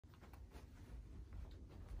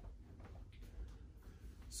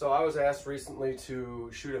So I was asked recently to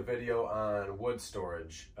shoot a video on wood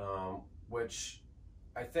storage, which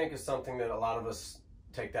I think is something that a lot of us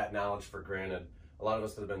take that knowledge for granted. A lot of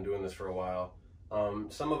us that have been doing this for a while.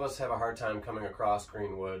 Some of us have a hard time coming across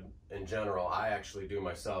green wood in general. I actually do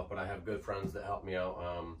myself, but I have good friends that help me out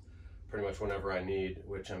pretty much whenever I need,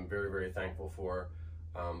 which I'm very, very thankful for.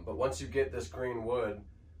 But once you get this green wood,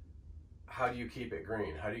 how do you keep it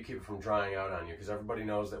green? How do you keep it from drying out on you? Because everybody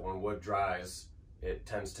knows that when wood dries, it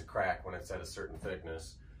tends to crack when it's at a certain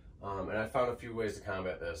thickness. And I found a few ways to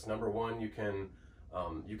combat this. Number one, you can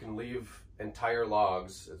leave entire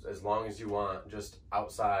logs as long as you want, just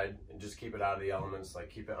outside, and just keep it out of the elements,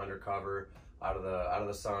 like keep it under cover, out of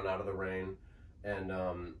the sun, out of the rain. And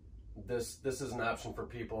this is an option for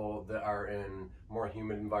people that are in more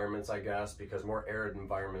humid environments, I guess, because more arid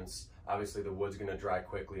environments, obviously the wood's gonna dry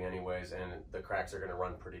quickly anyways, and the cracks are gonna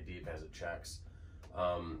run pretty deep as it checks.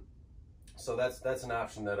 So that's an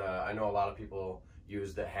option that I know a lot of people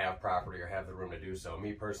use that have property or have the room to do so.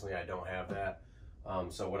 Me personally, I don't have that.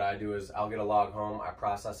 So what I do is I'll get a log home, I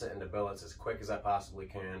process it into billets as quick as I possibly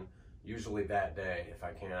can, usually that day if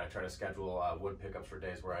I can. I try to schedule wood pickups for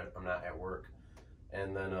days where I'm not at work.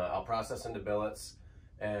 And then I'll process into billets.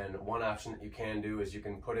 And one option that you can do is you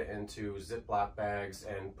can put it into Ziploc bags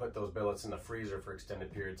and put those billets in the freezer for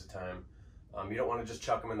extended periods of time. You don't want to just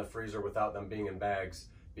chuck them in the freezer without them being in bags,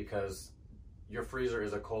 because your freezer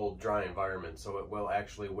is a cold, dry environment, so it will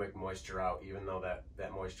actually wick moisture out even though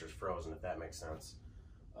that moisture is frozen, if that makes sense.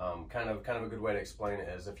 Kind of a good way to explain it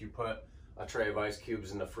is if you put a tray of ice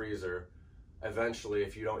cubes in the freezer, eventually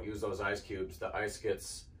if you don't use those ice cubes, the ice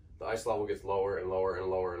level gets lower and lower and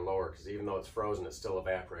lower and lower, because even though it's frozen, it's still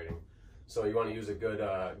evaporating. So you want to use a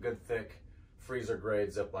good thick freezer grade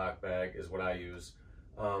Ziploc bag is what I use.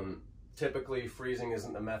 Typically freezing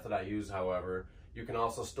isn't the method I use, however. You can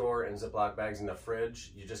also store in Ziploc bags in the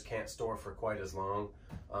fridge. You just can't store for quite as long.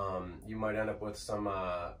 You might end up with some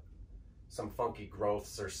funky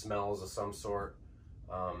growths or smells of some sort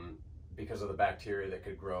because of the bacteria that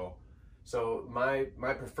could grow. So my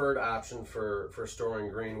preferred option for storing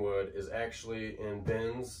green wood is actually in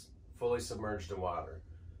bins fully submerged in water.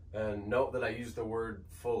 And note that I use the word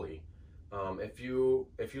fully. If you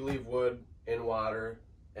leave wood in water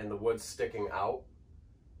and the wood's sticking out,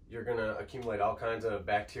 you're gonna accumulate all kinds of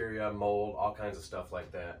bacteria, mold, all kinds of stuff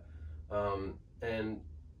like that. And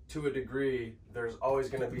to a degree, there's always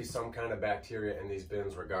gonna be some kind of bacteria in these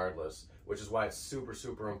bins regardless, which is why it's super,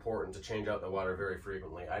 super important to change out the water very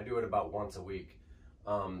frequently. I do it about once a week.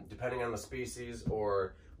 Depending on the species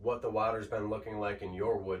or what the water's been looking like in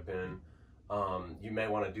your wood bin, you may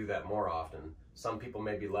wanna do that more often. Some people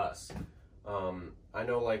maybe less. I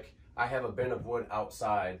know, like, I have a bin of wood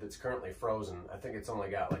outside that's currently frozen. I think it's only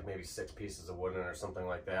got like maybe 6 pieces of wood in it or something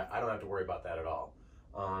like that. I don't have to worry about that at all.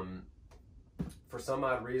 For some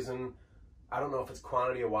odd reason, I don't know if it's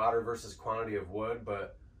quantity of water versus quantity of wood,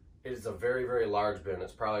 but it is a very, very large bin.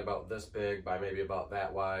 It's probably about this big by maybe about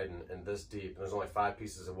that wide and this deep. And there's only 5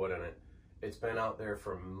 pieces of wood in it. It's been out there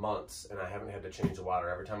for months and I haven't had to change the water.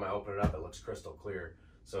 Every time I open it up, it looks crystal clear.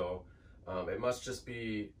 So it must just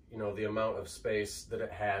be, you know, the amount of space that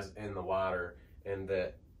it has in the water, and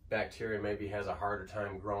that bacteria maybe has a harder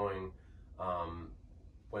time growing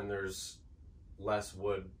when there's less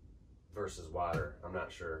wood versus water. I'm not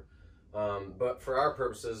sure. But for our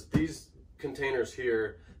purposes, these containers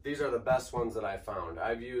here, these are the best ones that I found.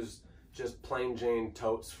 I've used just plain Jane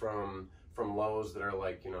totes from Lowe's that are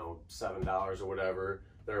like, you know, $7 or whatever.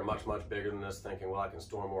 They're much, much bigger than this, thinking, well, I can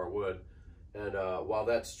store more wood. And while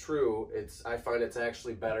that's true, I find it's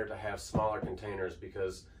actually better to have smaller containers,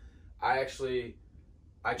 because I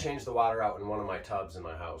change the water out in one of my tubs in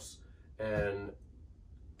my house. And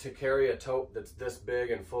to carry a tote that's this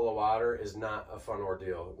big and full of water is not a fun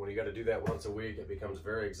ordeal. When you got to do that once a week, it becomes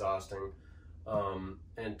very exhausting.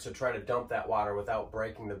 And to try to dump that water without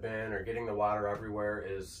breaking the bin or getting the water everywhere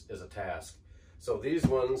is a task. So these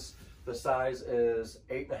ones, the size is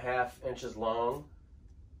 8.5 inches long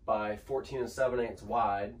by 14 7/8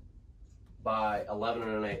 wide by 11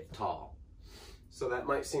 1/8 tall. So that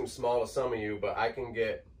might seem small to some of you, but I can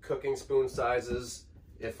get cooking spoon sizes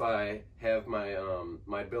if I have my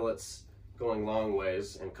my billets going long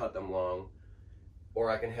ways and cut them long, or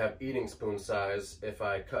I can have eating spoon size if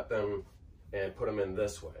I cut them and put them in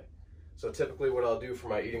this way. So typically what I'll do for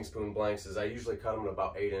my eating spoon blanks is I usually cut them at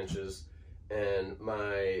about 8 inches, and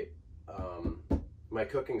my my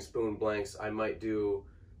cooking spoon blanks I might do,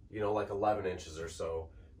 you know, like 11 inches or so.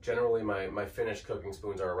 Generally my finished cooking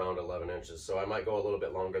spoons are around 11 inches, so I might go a little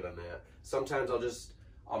bit longer than that. Sometimes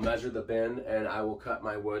I'll measure the bin and I will cut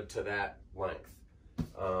my wood to that length.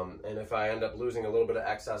 And if I end up losing a little bit of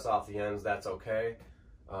excess off the ends, that's okay.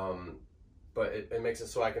 But it makes it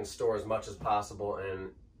so I can store as much as possible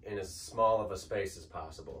in as small of a space as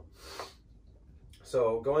possible.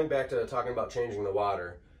 So going back to talking about changing the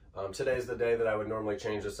water, today's the day that I would normally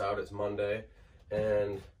change this out. It's Monday,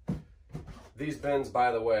 and these bins,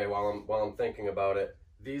 by the way, while I'm thinking about it,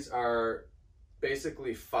 these are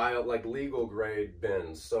basically like legal grade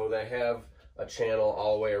bins. So they have a channel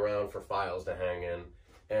all the way around for files to hang in,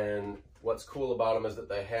 and what's cool about them is that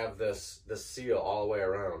they have this seal all the way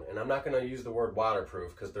around. And I'm not going to use the word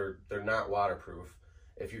waterproof because they're not waterproof.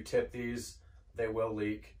 If you tip these, they will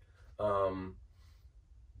leak.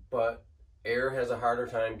 But air has a harder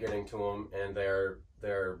time getting to them, and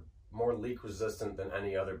they're more leak resistant than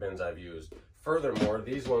any other bins I've used. Furthermore,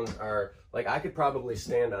 these ones are, like, I could probably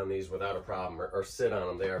stand on these without a problem, or sit on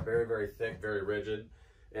them. They are very, very thick, very rigid.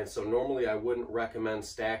 And so normally I wouldn't recommend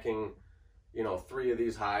stacking, you know, 3 of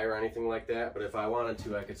these high or anything like that. But if I wanted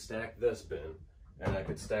to, I could stack this bin and I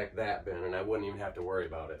could stack that bin, and I wouldn't even have to worry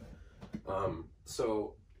about it.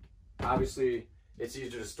 So obviously it's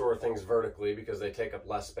easier to store things vertically because they take up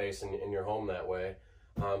less space in your home that way.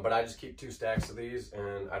 But I just keep 2 stacks of these,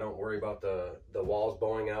 and I don't worry about the walls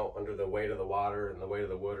bowing out under the weight of the water and the weight of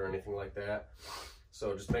the wood or anything like that.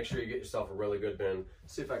 So just make sure you get yourself a really good bin.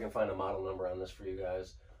 See if I can find a model number on this for you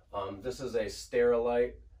guys. This is a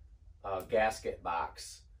Sterilite gasket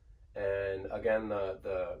box. And again,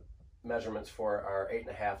 the measurements for it are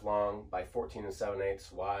 8.5 long by 14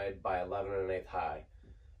 7/8 wide by 11 1/8 high.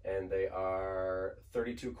 And they are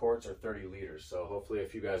 32 quarts or 30 liters. So hopefully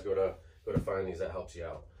if you guys go to find these, that helps you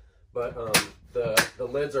out. But the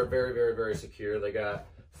lids are very, very, very secure. They got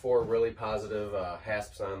 4 really positive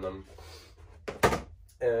hasps on them,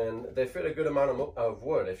 and they fit a good amount of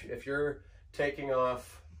wood. If you're taking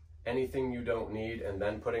off anything you don't need and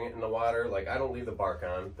then putting it in the water, like, I don't leave the bark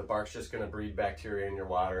on. The bark's just going to breed bacteria in your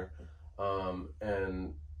water,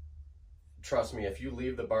 and trust me, if you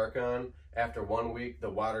leave the bark on, after 1 week, the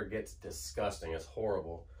water gets disgusting. It's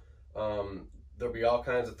horrible. There'll be all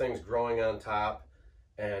kinds of things growing on top,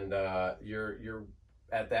 and you're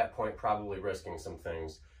at that point probably risking some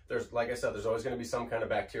things. Like I said, there's always going to be some kind of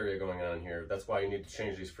bacteria going on here. That's why you need to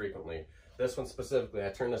change these frequently. This one specifically, I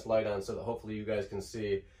turned this light on so that hopefully you guys can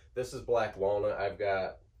see. This is black walnut. I've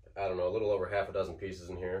got, I don't know, a little over half a dozen pieces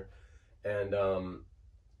in here. And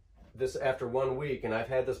this, after 1 week, and I've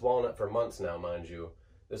had this walnut for months now, mind you.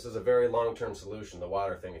 This is a very long-term solution, the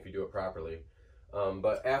water thing, if you do it properly.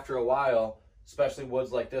 But after a while, especially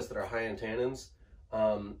woods like this that are high in tannins,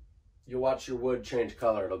 you'll watch your wood change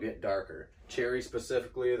color. It'll get darker. Cherry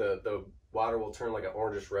specifically, the water will turn like an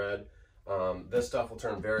orangish red. This stuff will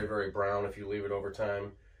turn very, very brown if you leave it over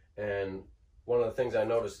time. And one of the things I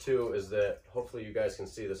noticed too is that, hopefully you guys can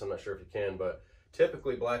see this, I'm not sure if you can, but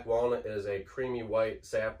typically black walnut is a creamy white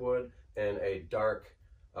sapwood and a dark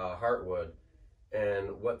heartwood.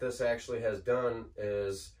 And what this actually has done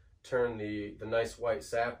is turn the nice white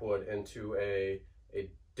sapwood into a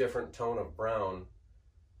different tone of brown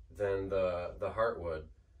than the heartwood,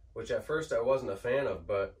 which at first I wasn't a fan of,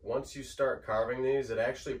 but once you start carving these, it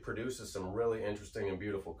actually produces some really interesting and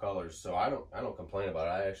beautiful colors. So I don't complain about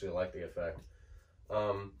it. I actually like the effect.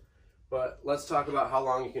 But let's talk about how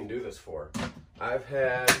long you can do this for. I've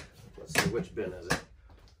had, let's see, which bin is it?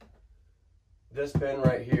 This bin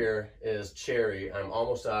right here is cherry. I'm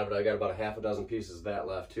almost out of it. I got about a half a dozen pieces of that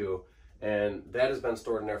left too. And that has been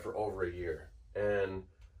stored in there for over a year. And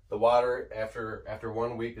the water after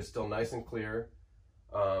 1 week is still nice and clear.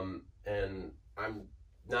 And I'm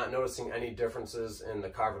not noticing any differences in the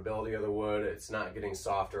carvability of the wood. It's not getting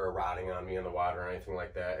softer or rotting on me in the water or anything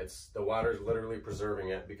like that. The water's literally preserving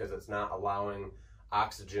it because it's not allowing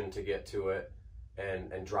oxygen to get to it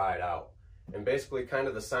and dry it out. And basically kind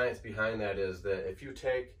of the science behind that is that if you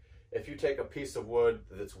take a piece of wood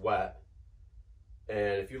that's wet,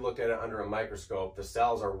 and if you looked at it under a microscope, the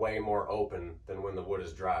cells are way more open than when the wood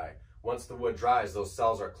is dry. Once the wood dries, those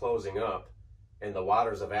cells are closing up and the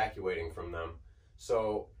water's evacuating from them.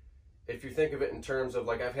 So if you think of it in terms of,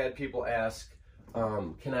 like, I've had people ask,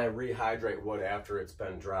 can I rehydrate wood after it's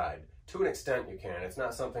been dried? To an extent you can. It's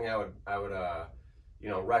not something I would you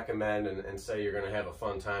know, recommend and say you're going to have a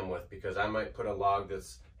fun time with, because I might put a log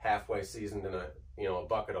that's halfway seasoned in a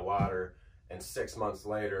bucket of water, and 6 months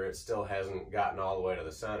later it still hasn't gotten all the way to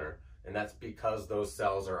the center, and that's because those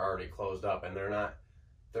cells are already closed up and they're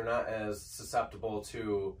not as susceptible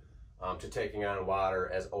to taking on water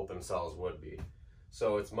as open cells would be.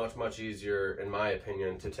 So it's much, much easier, in my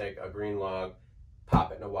opinion, to take a green log,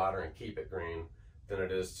 pop it in the water and keep it green than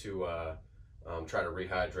it is to try to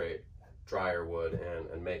rehydrate drier wood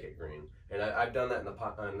and make it green. And I've done that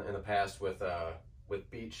in the past with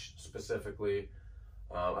beech specifically,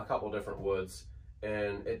 a couple different woods,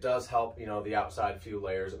 and it does help, you know, the outside few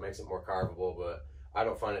layers. It makes it more carvable, but I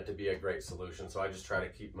don't find it to be a great solution. So I just try to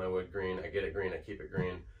keep my wood green. I get it green, I keep it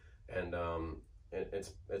green, and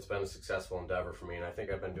it's been a successful endeavor for me. And I think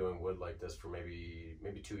I've been doing wood like this for maybe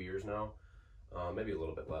 2 years now, maybe a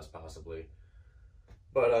little bit less possibly.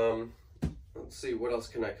 But let's see, what else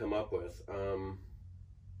can I come up with?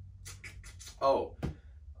 Oh,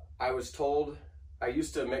 I was told I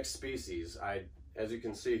used to mix species. As you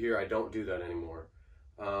can see here, I don't do that anymore.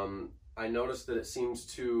 I noticed that it seems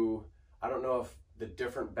to, I don't know if the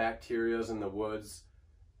different bacterias in the woods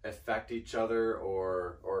affect each other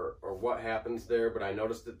or what happens there, but I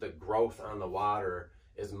noticed that the growth on the water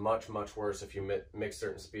is much worse if you mix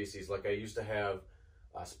certain species. Like I used to have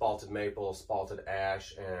spalted maple, spalted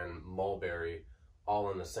ash, and mulberry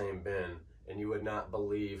all in the same bin, and you would not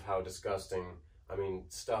believe how disgusting. I mean,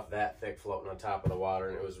 stuff that thick floating on top of the water,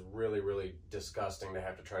 and it was really disgusting to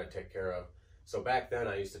have to try to take care of. So back then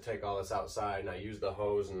I used to take all this outside, and I used the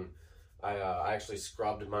hose, and I actually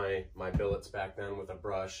scrubbed my billets back then with a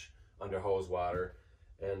brush under hose water,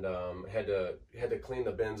 and had to clean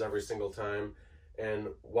the bins every single time. And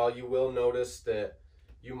while you will notice that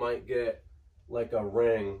you might get like a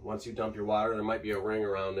ring once you dump your water, there might be a ring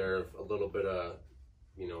around there of a little bit of,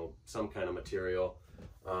 you know, some kind of material.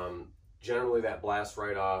 Generally that blasts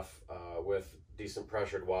right off with decent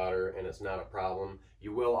pressured water, and it's not a problem.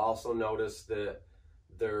 You will also notice that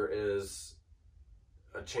there is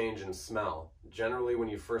a change in smell. Generally when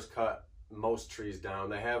you first cut most trees down,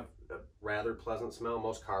 they have a rather pleasant smell,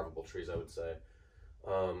 most carvable trees I would say.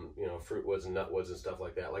 You know, fruit woods and nut woods and stuff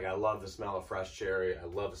like that. Like I love the smell of fresh cherry, I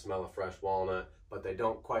love the smell of fresh walnut, but they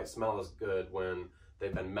don't quite smell as good when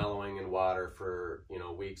they've been mellowing in water for, you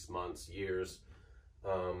know, weeks, months, years.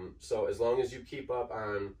 So as long as you keep up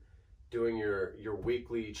on doing your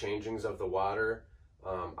weekly changings of the water,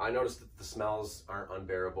 I noticed that the smells aren't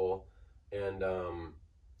unbearable. And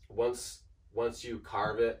once you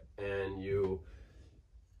carve it and you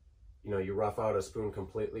rough out a spoon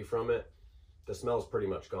completely from it, the smell's pretty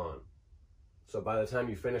much gone. So by the time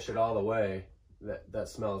you finish it all the way, that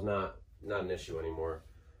smell's not an issue anymore.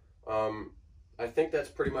 I think that's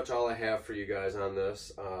pretty much all I have for you guys on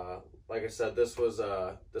this. Like I said, this was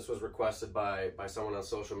requested by someone on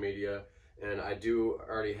social media, and I do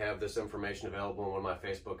already have this information available in one of my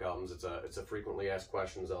Facebook albums. It's a frequently asked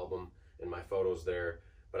questions album, and my photos there.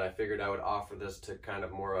 But I figured I would offer this to kind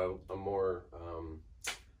of a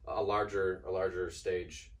larger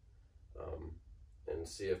stage, and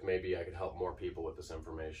see if maybe I could help more people with this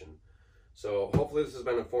information. So hopefully this has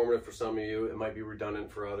been informative for some of you. It might be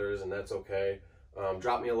redundant for others, and that's okay.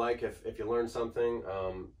 Drop me a like if you learned something.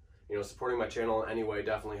 You know, supporting my channel in any way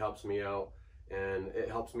definitely helps me out, and it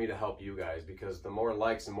helps me to help you guys, because the more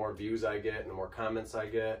likes and more views I get and the more comments I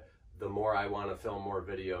get, the more I want to film more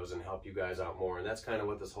videos and help you guys out more. And that's kind of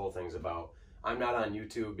what this whole thing's about. I'm not on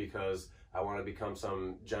YouTube because I want to become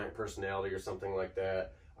some giant personality or something like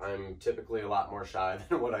that. I'm typically a lot more shy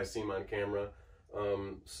than what I seem on camera.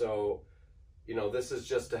 So, you know, this is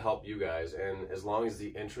just to help you guys, and as long as the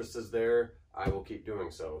interest is there, I will keep doing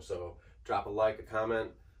so. So drop a like, a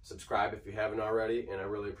comment, subscribe if you haven't already, and I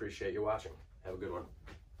really appreciate you watching. Have a good one.